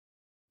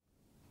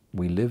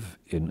we live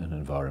in an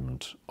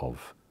environment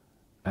of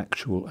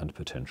actual and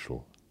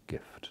potential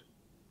gift.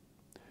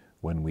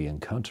 When we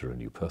encounter a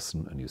new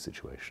person, a new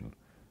situation,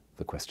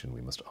 the question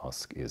we must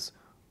ask is,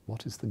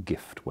 what is the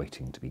gift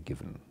waiting to be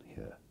given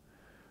here?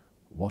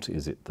 What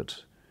is it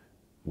that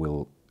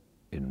will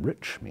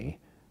enrich me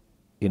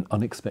in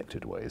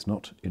unexpected ways,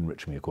 not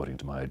enrich me according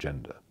to my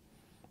agenda,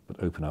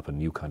 but open up a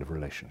new kind of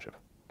relationship?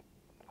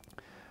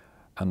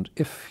 And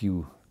if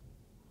you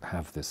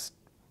have this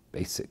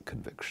basic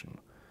conviction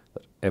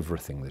that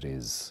everything that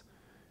is,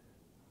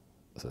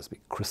 so to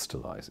speak,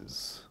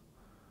 crystallizes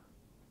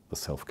the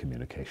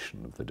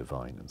self-communication of the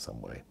divine in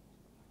some way,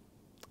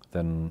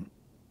 then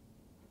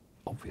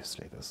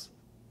obviously there's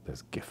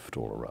gift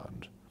all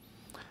around.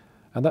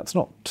 And that's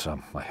not,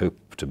 I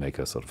hope, to make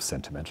a sort of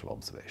sentimental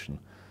observation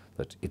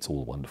that it's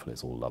all wonderful,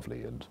 it's all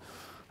lovely, and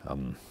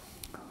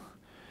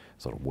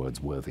sort of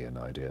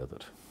Wordsworthian idea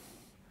that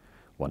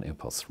one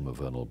impulse from a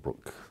vernal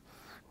brook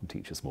can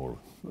teach us more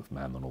of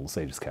man than all the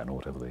sages can, or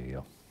whatever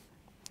the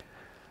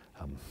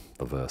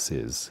verse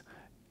is.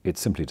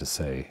 It's simply to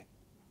say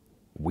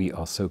we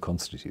are so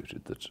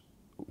constituted that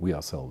we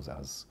ourselves,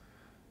 as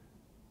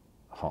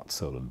heart,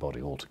 soul and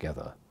body all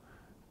together,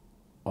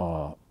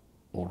 are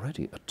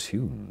already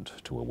attuned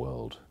to a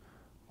world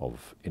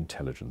of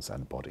intelligence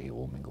and body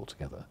all mingled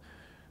together.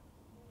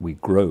 We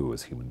grow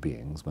as human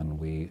beings when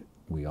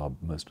we are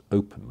most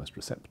open, most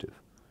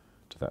receptive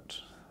to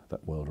that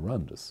world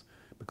around us,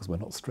 because we're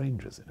not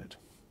strangers in it.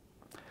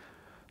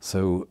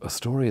 So a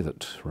story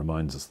that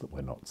reminds us that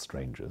we're not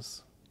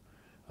strangers,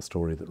 a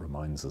story that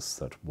reminds us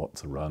that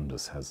what's around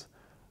us has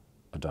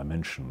a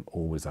dimension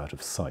always out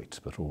of sight,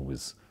 but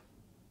always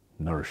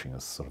nourishing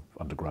us sort of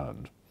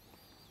underground.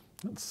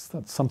 That's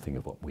something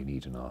of what we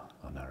need in our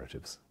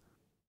narratives.